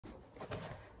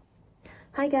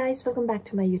Hi guys, welcome back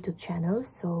to my YouTube channel.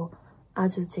 So,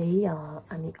 आज चाहिँ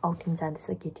हामी आउटिङ जाँदैछ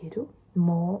केटीहरु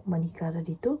म मनिका र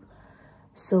रितु.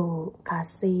 So,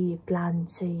 खासै प्लान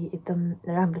चाहिँ एकदम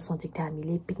राम्रो सोचेको थियो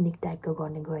हामीले पिकनिक टाइपको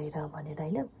गर्ने गएर भनेर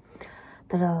हैन.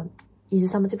 तर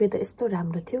हिजोसम्म चाहिँ वेदर यस्तो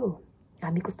राम्रो थियो.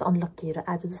 हामी कस्तो अनलक्की र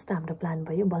आज जस्तो हाम्रो प्लान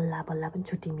भयो बल्ला बल्ला पनि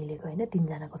छुट्टी मिलेको हैन तीन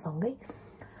जनाको सँगै.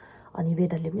 अनि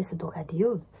वेदरले पनि यसो धोका दियो.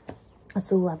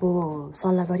 सो अब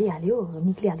सल्लाह गरिहाल्यो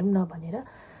निक्लिहालौँ न भनेर.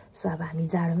 सो अब हामी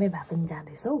जाडोमै भए पनि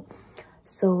जाँदैछौँ.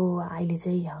 सो अहिले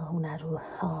चाहिँ उनीहरू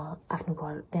आफ्नो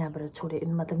घर त्यहाँबाट छोडे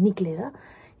मतलब निक्लेर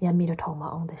यहाँ मेरो ठाउँमा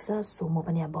आउँदैछ. सो म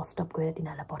पनि यहाँ बस स्टप गएर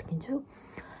तिनीहरूलाई पर्खिन्छु.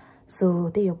 सो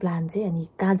त्यही हो प्लान चाहिँ. अनि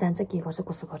कहाँ जान्छ के गर्छ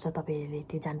कसो गर्छ तपाईँहरूले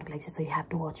त्यो जान्नुको लागि चाहिँ so you have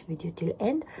to watch video till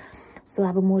and. So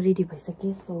अब म रेडी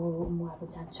भइसकेँ. सो म अब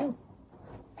जान्छु.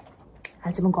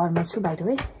 अहिले चाहिँ म घरमा छु बाइ द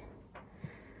वे.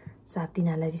 सो अब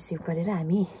तिनीहरूलाई रिसिभ गरेर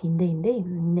हामी हिँड्दै हिँड्दै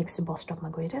नेक्स्ट बस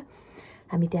स्टपमा गएर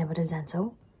हामी त्यहाँबाट जान्छौँ.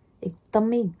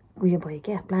 एकदमै उयो भयो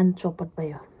क्या प्लान चौपट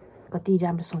भयो. कति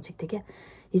राम्रो सोचेको थियो क्या.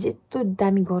 हिजो यस्तो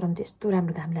दामी गरम थियो यस्तो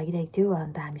राम्रो घाम लागिरहेको थियो.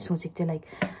 अन्त हामी सोचेको थियो like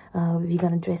we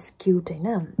gonna dress cute हैन.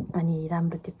 अनि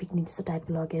राम्रो त्यो पिकनिक जस्तो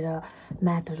टाइपको लगेर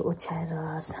म्याटहरू ओछ्याएर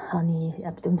अनि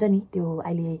अब हुन्छ नि त्यो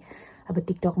अहिले अब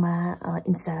टिकटकमा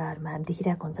इन्स्टाग्राममा हामी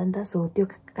देखिरहेको हुन्छ नि त. सो त्यो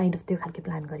काइन्ड अफ त्यो खालको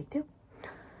प्लान गरेको थियो.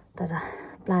 तर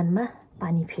प्लानमा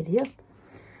पानी फेरियो.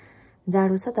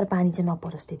 जाडो छ तर पानी चाहिँ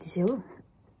नपरोस् त्यति चाहिँ हो.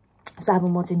 सो अब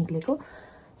म चाहिँ निक्लेको.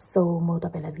 सो म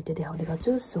तपाईँलाई भिडियो देखाउने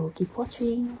गर्छु. So keep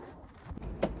watching.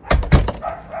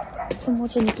 सो म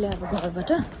चाहिँ निक्लेँ अब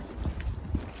घरबाट.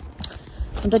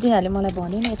 अन्त तिनीहरूले मलाई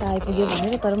भन्यो नि यता आइपुग्यो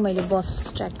भनेर. तर मैले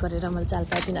बस ट्र्याक गरेर मैले चाल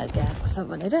पाएँ तिनीहरू त्यहाँ आएको छ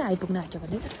भनेर आइपुग्न आँट्यो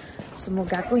भनेर. सो म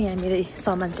गएको यहाँ मेरो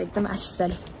सामान चाहिँ एकदम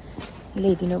आशिषले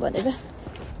ल्याइदिनु भनेर.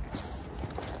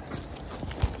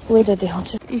 वेदर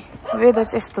देखाउँछु. वेदर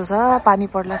चाहिँ यस्तो छ पानी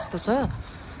पर्ला जस्तो छ.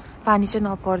 पानी चाहिँ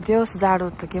नपर्दियोस्. जाडो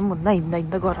त के पनि हुन्न हिँड्दा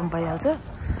हिँड्दा गरम भइहाल्छ.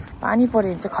 पानी पऱ्यो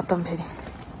भने चाहिँ खत्तम फेरि.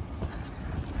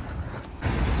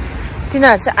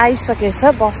 तिनीहरू चाहिँ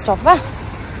आइसकेछ बस स्टपमा.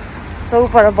 सो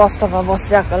उपर बस स्टपमा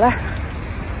बसिरहेको होला.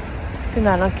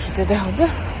 तिनीहरूलाई खिचेर देखाउँछु.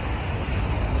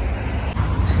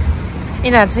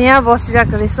 यिनीहरू चाहिँ यहाँ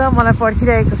बसिरहेको रहेछ मलाई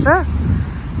पर्खिरहेको छ.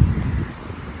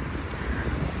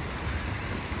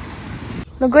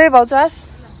 ल गयो भाउचास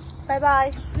बाई बाई.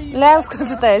 ल्या उसको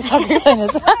जुत्ता हेरिसकेको छैन.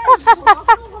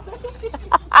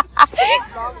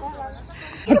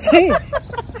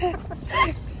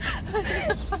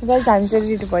 गाइस हामी चाहिँ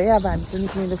रेडी भयो. अब हामी चाहिँ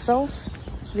निक्लिँदैछौँ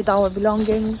विथ आवर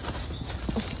बिलोङ्गिङ्स.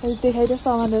 देखाइदियो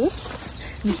सामानहरू.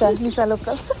 निसा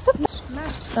लोकल.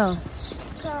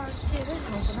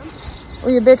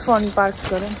 उयो बेडफोन पार्क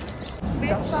गरौँ.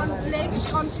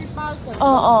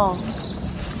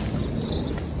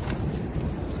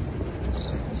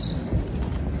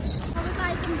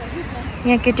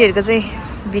 यहाँ केटीहरूको चाहिँ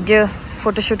भिडियो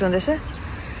फोटोसुट हुँदैछ.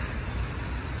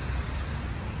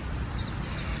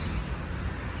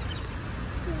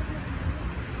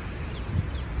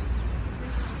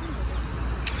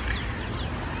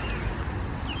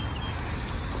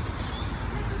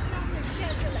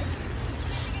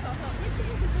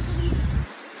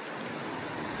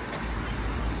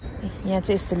 यहाँ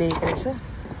चाहिँ यस्तो लेखेको रहेछ.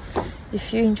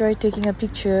 If you enjoy taking a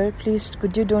picture please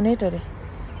could you donate अरे.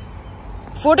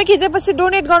 फोटो खिचेपछि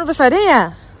डोनेट गर्नुपर्छ अरे.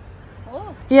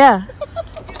 यहाँ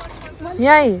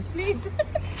यहीँ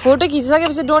फोटो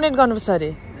खिचिसकेपछि डोनेट गर्नुपर्छ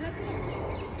अरे.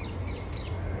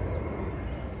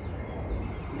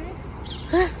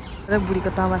 र बुढीको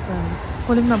तमासा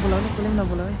कसले पनि नबोलाउने कसले पनि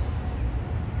नबोलाउने.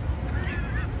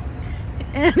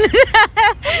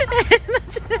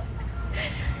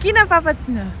 किन पापा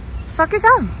किन सक्यो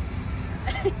काम.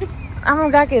 आमा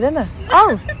गएको हेर न. आऊ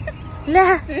ल्या.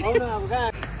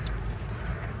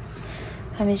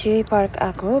 हामी चाहिँ पार्क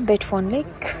आएको हो बेडफोन लेक.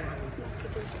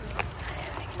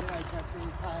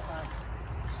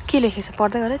 के लेखेछ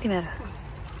पढ्दै गर तिमीहरू.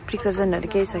 प्रिकजनहरू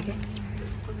केही छ कि.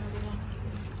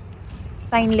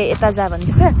 साइनले यता जा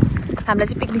भन्दैछ. हामीलाई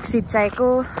चाहिँ पिकनिक सिट चाहिएको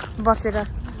बसेर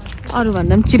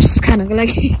अरूभन्दा पनि चिप्स खानको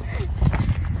लागि.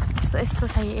 सो यस्तो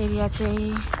छ यो एरिया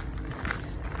चाहिँ.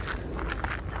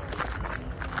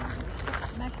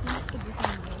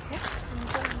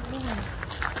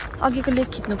 अघिको लेक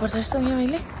खिच्नुपर्छ जस्तो यहाँ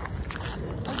मैले.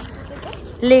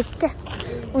 लेक क्या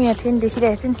यहाँ थियो नि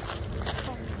देखिरहेको थियो नि.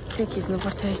 त्यो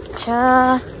खिच्नुपर्छ रहेछ.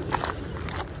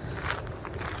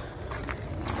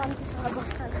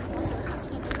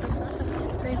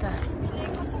 त्यही त.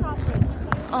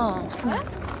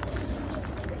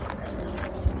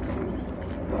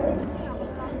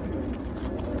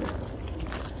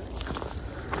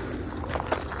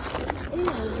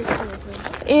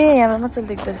 ए यहाँ मजाले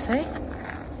देख्दो रहेछ है.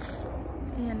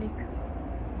 यहाँ लेक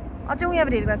अझै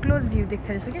उहाँबाट हेरेको क्लोज भ्यू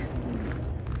देख्दो रहेछ क्या.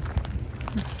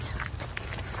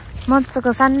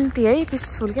 मजाको शान्ति है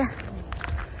पिसफुल क्या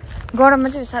गरममा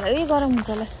चाहिँ साह्रै गरम हुन्छ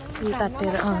होला यो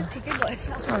तातेर ठिकै भएछ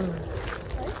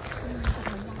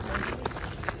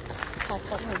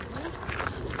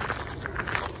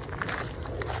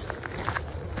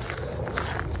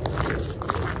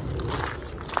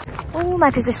ओ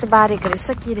माथि चाहिँ यस्तो बारेको रहेछ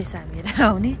के रहेछ हामी हेरेर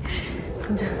आउने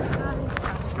हुन्छ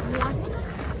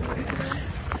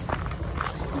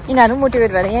यिनीहरू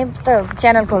मोटिभेट भएर यहीँ त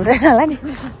च्यानल खोल्दैन होला नि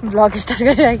भ्लग स्टार्ट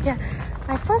गरिरहेको क्या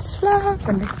माई फर्स्ट भ्लग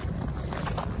भन्दै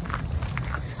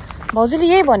भाउजूले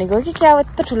यही भनेको कि क्या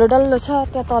यत्रो ठुलो डल्लो छ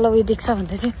त्यहाँ तल उयो देख्छ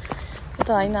भन्दै चाहिँ त्यो त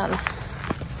होइन होला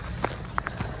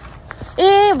ए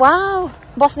वाउ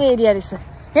बस्ने एरिया रहेछ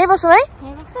यहीँ बस्छौ है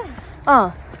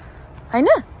होइन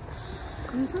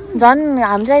झन्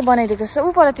हामीलाई बनाइदिएको छ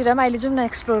उपरतिर पनि अहिले जाउँ न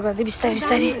एक्सप्लोर गर्दै बिस्तारै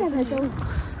बिस्तारै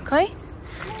खै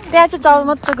त्यहाँ चाहिँ चाउर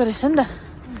मजाको रहेछ नि त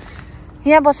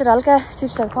यहाँ बसेर हल्का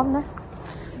चिप्सहरू खाऊँ न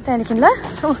त्यहाँदेखि ल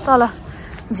तल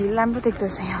झिल राम्रो देख्दो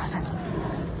रहेछ यहाँबाट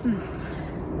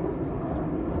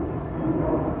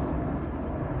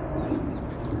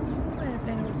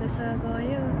एयरप्लेन उड्दैछ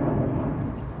गयो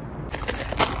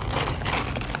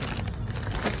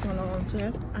चस्मा लगाउँछु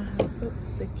यार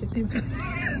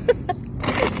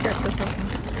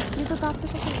यो त तातो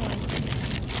कसो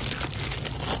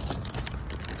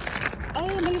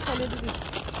भयो मैले फलेको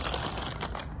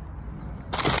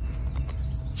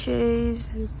cheese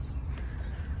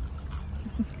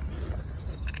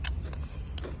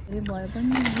ए भयो पनि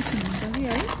हुन्छ कि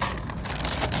है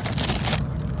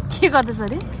के गर्दैछ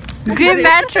अरे green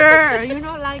matter you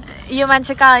know like यो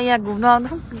मान्छे कहाँ यहाँ घुम्न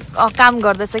आउँदा काम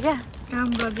गर्दैछ क्या काम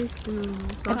गर्दैछु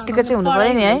यतिको चाहिँ हुनु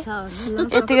पर्यो नि है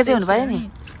यतिको चाहिँ हुनु पर्यो नि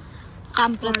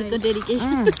काम प्रतिको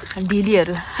डेडिकेसन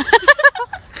दिदीहरू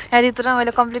यहाँ रितु र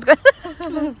मैले कम्प्लिट गरेँ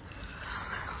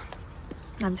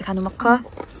हामी चाहिँ खानु मक्ख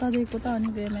सधैँको त अनि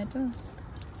ग्रे म्याटर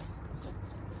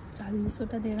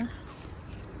 40वटा दिएर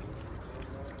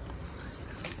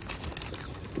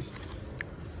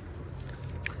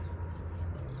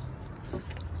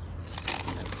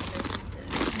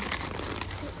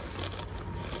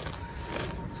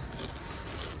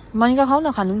मनिका खाऊ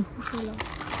न खानु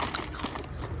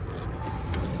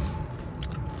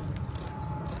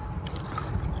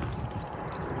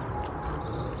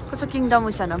कस्तो किङडम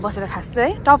उयसमा बसेर खास्छु है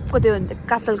टपको त्यो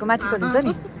कासलको माथिको हुन्छ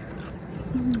नि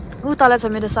ऊ तल छ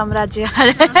मेरो साम्राज्य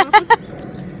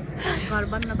घर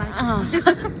बन्न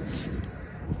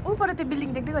ऊपर त्यो बिल्डिङ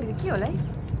देख्दै गरेको के होला है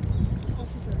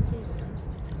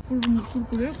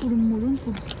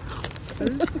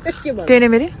त्यही नै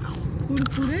मेरो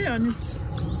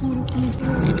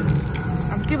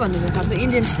अब के भन्नु खास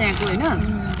इन्डियन स्न्याक हो होइन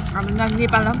अब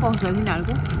नेपालमा पनि पाउँछ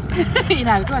यिनीहरूको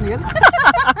यिनीहरूको भनेको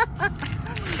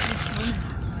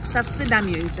सबसे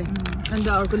दामी हो यो चाहिँ अन्त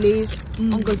अर्को लेस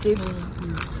अङ्कल चिप्स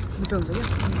मिठो हुन्छ क्या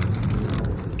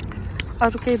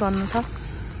अरू केही भन्नु छ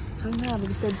छैन अब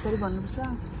बिस्तारै बिस्तारै भन्नुपर्छ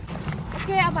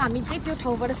के अब हामी चाहिँ त्यो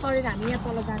ठाउँबाट सरेर हामी यहाँ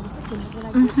तल जाँदैछ खेल्नुको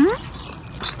लागि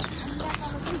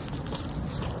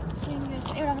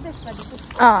एउटा मात्रै स्टार्ट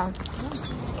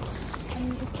अनि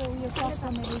यस्तो उयो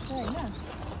सक्ने रहेछ होइन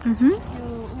यो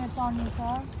उयो चढ्ने छ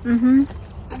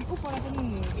अनि उपर पनि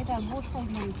यता बोट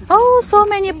साइडमा रहेछ Oh, so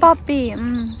many puppy.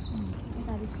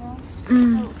 यता रहेछ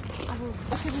अब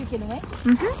यसरी खेलौँ है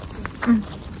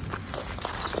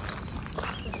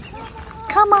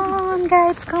Come on,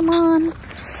 guys, come on.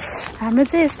 हाम्रो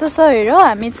चाहिँ यस्तो छ हेर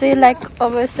हामी चाहिँ लाइक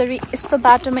अब यसरी यस्तो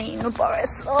बाटोमा हिँड्नु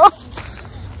पर्छ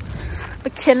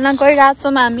खेल्न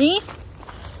गइरहेछौँ हामी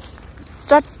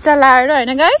चट्टा लाएर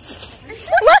होइन गाइज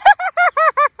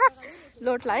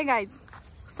लोट ल है गाइज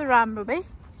कस्तो राम्रो भाइ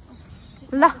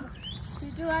ल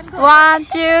 1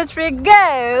 2 3 go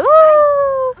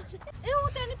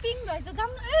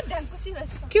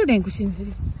के हो ढ्याङ्कुसी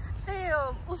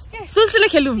सुलसुले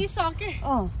खेलौँ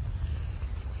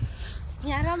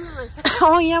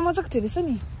यहाँ मजाको थियो रहेछ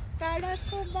नि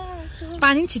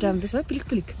पानी पनि छिटो आउँदैछ है पिलिक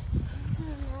पिलिक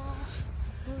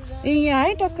ए यहाँ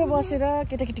है टक्क बसेर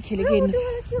केटाकेटी खेलेको हेर्नु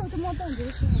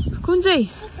कुन चाहिँ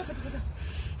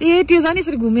ए त्यो झन्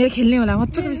यसरी घुमेर खेल्ने होला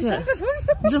मजाको रहेछ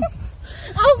जाउँ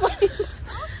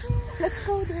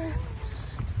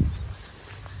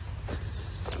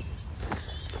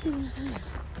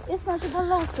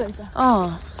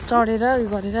चढेर उयो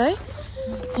गरेर है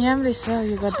यहाँ पनि रहेछ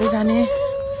उयो गर्दै जाने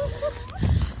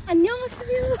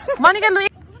मनिका लु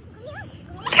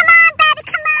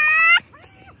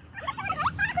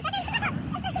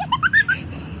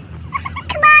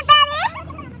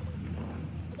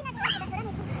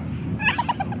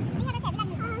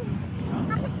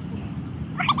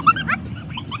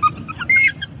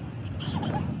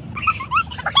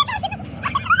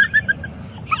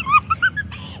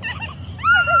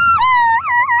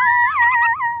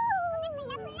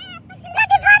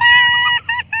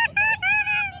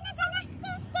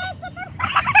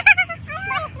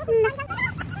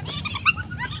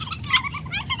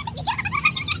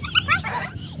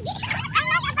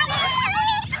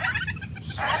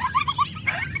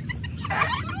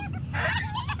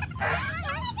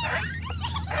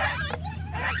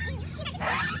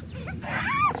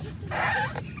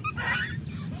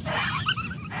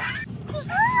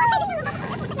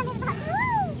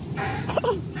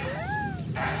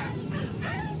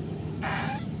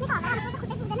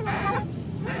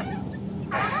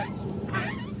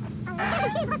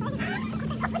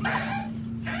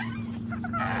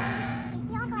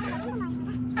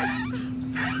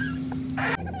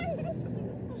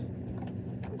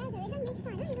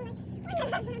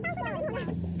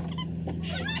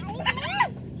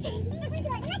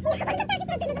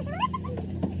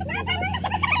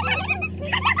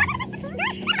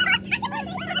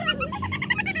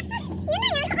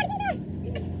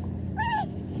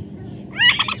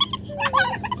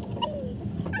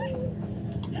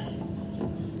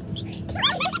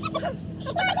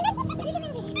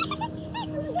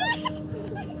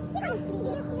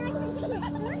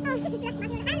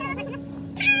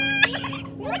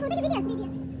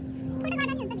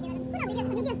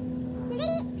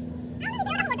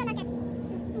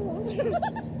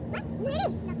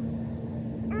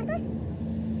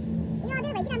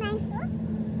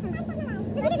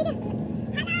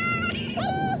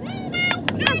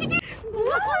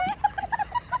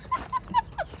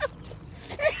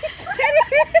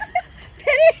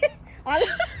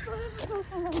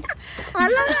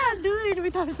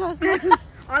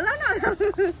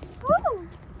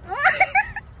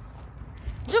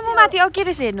माथि अब के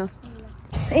रहेछ हेर्नु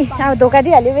ए अब धोका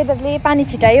दिइहाल्यो वेदरले पानी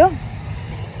छिटायो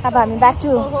अब हामी back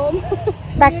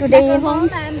to day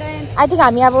I think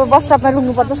हामी अब बस स्टपमा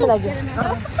रुक्नुपर्छ जस्तो लाग्यो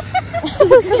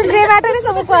ग्रे बाटो नै छ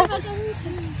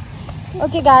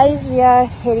okay guys we are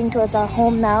heading towards our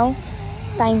home now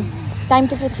time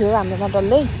त के थियो हाम्रोमा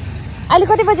डल्लै अहिले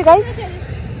कति बज्यो गाइज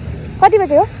कति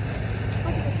बज्यो हो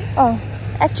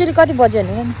एक्चुअली कति बज्यो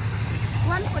भनेर नि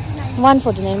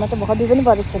 1:49 मा त भर्खर 2 पनि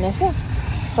बजेको थिएन रहेछ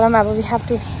तर अब we have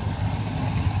to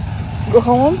go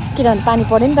home किनभने पानी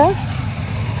पऱ्यो नि त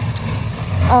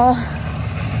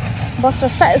बस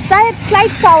सायद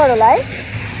स्लाइड सावर होला है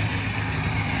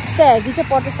त्यस्तै हेभी चाहिँ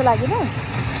पर्छ जस्तो लागेन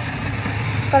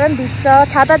तर पनि भिज्छ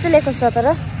छाता चाहिँ लिएको छ तर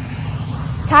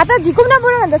छाता झिकुम न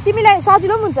बुढो भन्छ तिमीलाई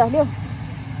सजिलो पनि हुन्छ ल्याउ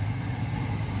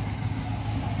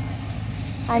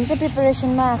हामी चाहिँ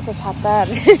प्रिपरेसनमा आएको छ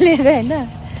छाताहरू लिएर होइन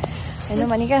होइन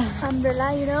Manika umbrella,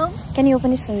 you know. Can you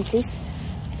open it for me, please?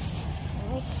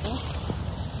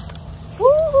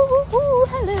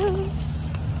 Hello.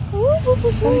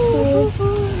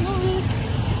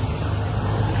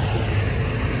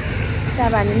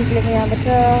 अब हामी निक्लेको यहाँबाट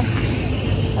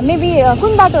मेबी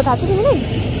कुन बाटो थाहा छ तिमीलाई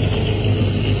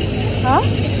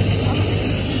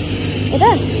यता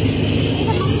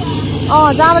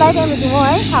जहाँबाट आयो त्यहाँ बुझ्नु हो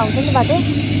है थाहा हुन्छ नि बाटो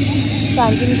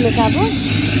हामी चाहिँ निक्लेको अब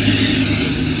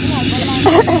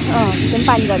त्यो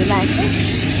पानी झरीमा आएको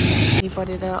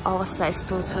परेर अवस्था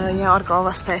यस्तो छ यहाँ अर्को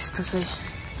अवस्था यस्तो छ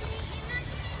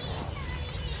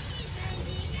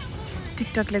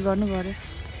टिकटकले गर्नु पर्यो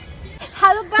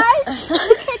Hello guys,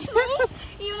 look at me,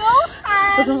 you know.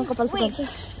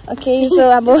 Okay, so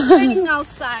अब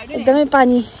एकदमै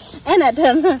पानी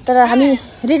तर हामी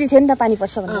रेडी थियौँ नि त पानी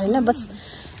पर्छ भनेर होइन बस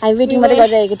हामी वेटिङ मात्रै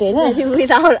गरिरहेको थियो होइन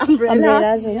Without umbrella.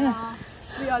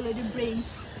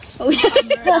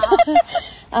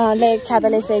 लाइक छाता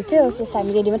ल्याइसकेको थियो सो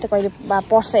हामी रेडी मात्रै कहिले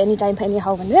पर्छ एनी टाइम एनी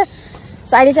हाउ भनेर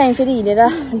सो अहिले चाहिँ हामी फेरि हिँडेर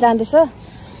जाँदैछ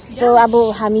सो अब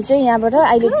हामी चाहिँ यहाँबाट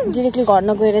अहिले डिरेक्टली घर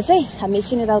नगएर चाहिँ हामी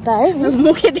एकछिन यताउता है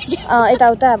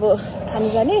यताउता अब खानु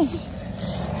जाने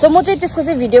सो म चाहिँ त्यसको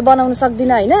चाहिँ भिडियो बनाउन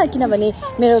सक्दिनँ होइन किनभने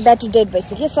मेरो ब्याट्री डेड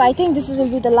भइसक्यो so I think this will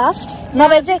be the last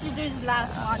नभए चाहिँ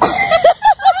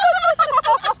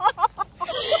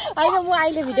होइन म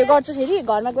अहिले भिडियो गर्छु फेरि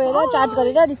घरमा गएर चार्ज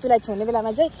गरेर ऋतुलाई छोड्ने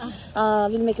बेलामा चाहिँ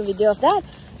will make a video of that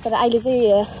तर अहिले चाहिँ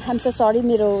आइम सो सरी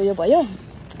मेरो उयो भयो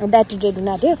ब्याट्री डेड हुन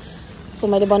आँट्यो सो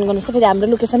मैले बन्द गर्नु फेरि हाम्रो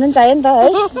लोकेसन पनि चाहियो नि त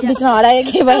है बिचमा हरायो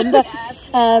के भयो नि त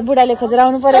बुढाले खोजेर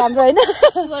आउनु पर्यो हाम्रो होइन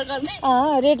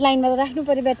रेड लाइनमा त राख्नु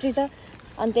पर्यो ब्याट्री त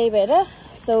अनि त्यही भएर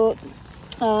सो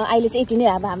अहिले चाहिँ यति नै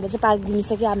अब हाम्रो चाहिँ पार्क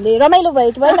घुमिसक्यो हामीले रमाइलो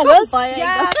भयो कि भएन गर्ल्स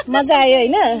मजा आयो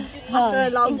होइन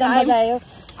एकदम मजा आयो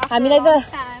हामीलाई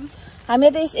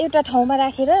त एउटा ठाउँमा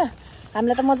राखेर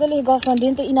हामीलाई त मजाले गफ गर्दियो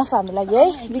नि त इनफ हाम्रो लागि है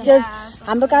बिकज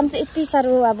हाम्रो काम चाहिँ यति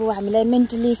साह्रो अब हामीलाई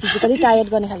मेन्टली फिजिकली टायर्ड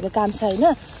गर्ने खालको काम छ होइन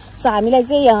सो हामीलाई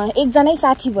चाहिँ एकजनै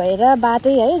साथी भएर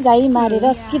बातै है जाई मारेर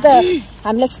कि त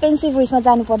हामीलाई एक्सपेन्सिभ उयसमा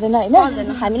जानु पर्दैन होइन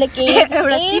हामीलाई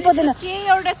केही पर्दैन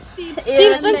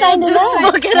चिप्स पनि चाहिँदैन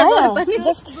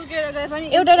जस्ट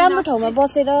एउटा राम्रो ठाउँमा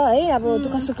बसेर है अब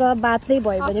दुःख सुख बातै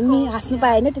भयो भने पनि हाँस्नु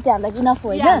पायो होइन त्यति हामीलाई इनफ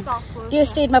होइन त्यो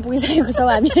स्टेटमा पुगिसकेको छौँ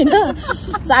हामी होइन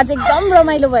सो आज एकदम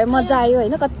रमाइलो भयो मजा आयो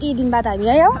होइन कति दिन बाद हामी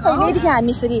है कहिलेदेखि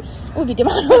हामी यसरी ऊ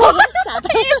भिडियोमा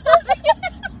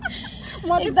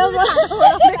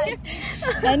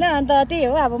होइन अन्त त्यही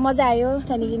हो अब मजा आयो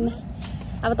त्यहाँदेखि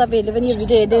अब तपाईँहरूले पनि यो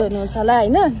भिडियो हेर्दै हुनुहुन्छ होला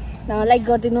होइन लाइक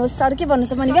गरिदिनुहोस् अरू के भन्नु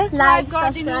छ Manika Like,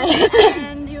 subscribe,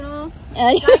 and you know,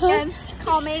 like and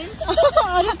comment.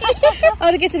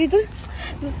 अरू के छ ऋतु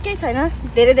केही छैन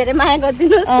धेरै धेरै माया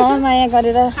गरिदिनुस् माया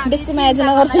गरेर बेसी माया चाहिँ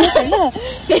नगर्दिनुस् हैन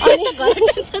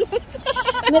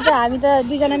म त हामी त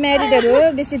दुईजना म्यारिडहरु हो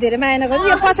बेसी धेरै माया नगर्नु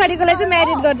यो पछाडीकोलाई चाहिँ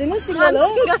म्यारिड गरिदिनुस् सिंगल हो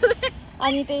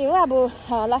अनि त्यही हो अब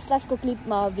लास्टको क्लिप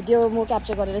भिडियो म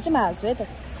क्याप्चर गरेर चाहिँ म हाल्छु है त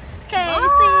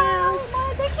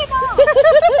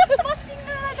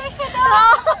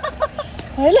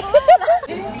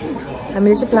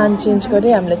हामीले चाहिँ प्लान चेन्ज गरे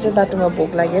हामीले चाहिँ बाटोमा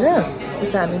भोक लागेर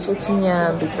त्यसो हामी चाहिँ एकछिन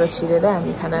यहाँ भित्र छिरेर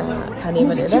हामी खाना खाने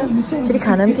भनेर फेरि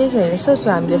खाना पनि केही छैन रहेछ सो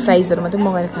हामीले फ्राइजहरु मात्रै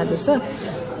मगाएर खाँदैछ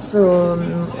सो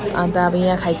अन्त अब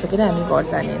यहाँ खाइसकेर हामी घर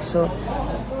जाने सो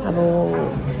अब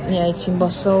यहाँ एकछिन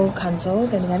बस्छौँ खान्छौँ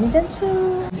त्यहाँदेखि हामी जान्छौँ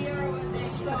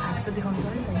यस्तो खाएको छ देखाउनु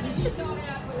पर्यो नि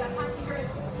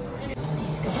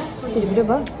त भिडियो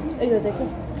भयो यो चाहिँ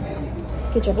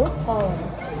के छ हो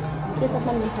के छ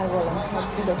पनि मिसाएको होला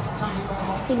सब्जीले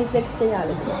चिली फ्लेक्स चाहिँ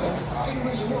हालेको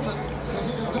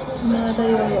मलाई त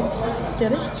यो के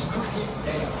अरे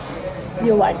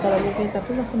यो व्हाइट कलरको के चाहिँ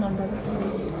कस्तो मन पर्छ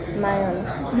माया होला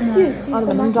अरू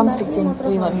भन्दा पनि ड्रमस्टिक चाहिँ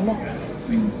उयो गर्नु न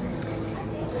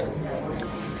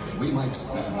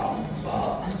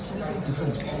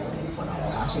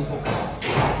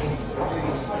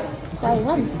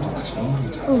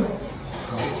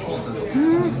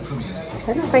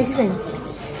स्पाइसी छैन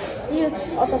यो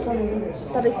अचारसँग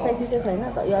तर स्पाइसी चाहिँ छैन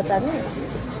यो अचारमा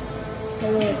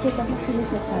के छ चिली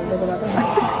फ्लेक्स हालिदिएको मात्रै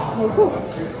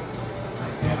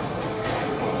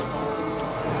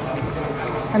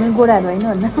हामी गोडाहरू होइन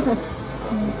भन्दा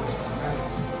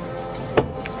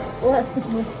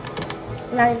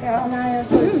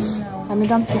हामी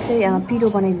ड्रमस्टिक चाहिँ पिरो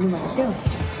बनाइदिनु भनेको थियो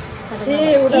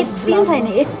यति छैन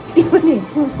यति पनि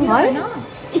है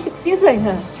यति छैन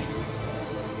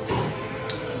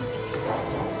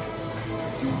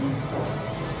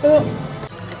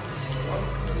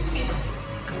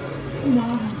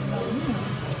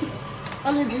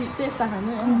अलिकति टेस्ट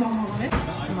खानु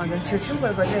मजा छेउ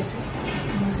गरिरहेछु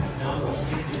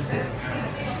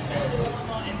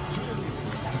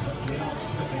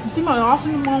तिमीहरू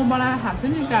आफ्नो माउ बनाएर खान्छ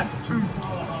नि काट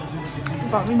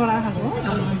घरमै बनाएर खाएको हो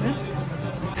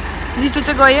रितु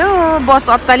चाहिँ गयो बस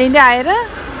अत्तालिँदै आएर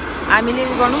हामीले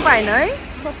गर्नु पाएन है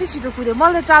कति छिटो कुद्यो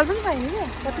मैले त चाल पनि पाइनँ क्या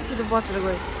कति छिटो बसेर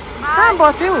गयो कहाँ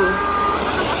बस्यो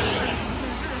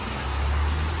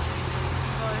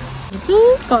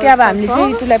के अब हामीले चाहिँ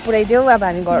रितुलाई पुऱ्याइदियो अब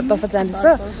हामी घरतर्फ जाँदैछ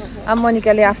अब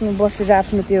मनिकाले आफ्नो बसेर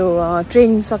आफ्नो त्यो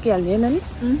ट्रेनिङ सकिहाल्ने होइन नि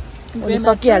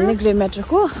सकिहाल्ने ग्रे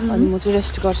म्याटरको अनि म चाहिँ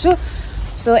रेस्ट गर्छु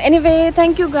so anyway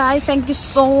thank you guys thank you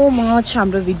so much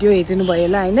हाम्रो भिडियो हेरिदिनु भयो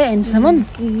होला होइन एन्डसम्म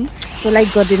सो लाइक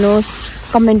गरिदिनुहोस्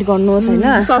कमेन्ट गर्नुहोस् होइन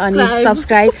अनि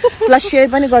सब्सक्राइब प्लस सेयर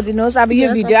पनि गरिदिनुहोस् अब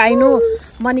यो भिडियो आइनु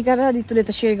मनिका र रितुले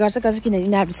त सेयर गर्छ किनभने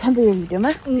यिनीहरू छ नि त यो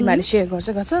भिडियोमा तिमीहरूले सेयर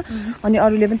गर्छ अनि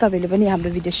अरूले पनि तपाईँले पनि हाम्रो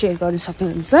भिडियो सेयर गर्न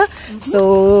सक्नुहुन्छ so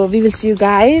we will see you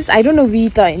guys I don't know we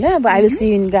त होइन अब I will see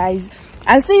you in guys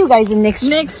I'll see you guys in next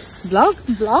vlog.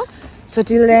 So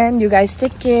till then, you guys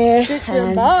take care.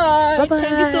 Bye. Bye-bye.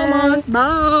 Thank you so much.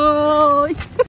 Bye.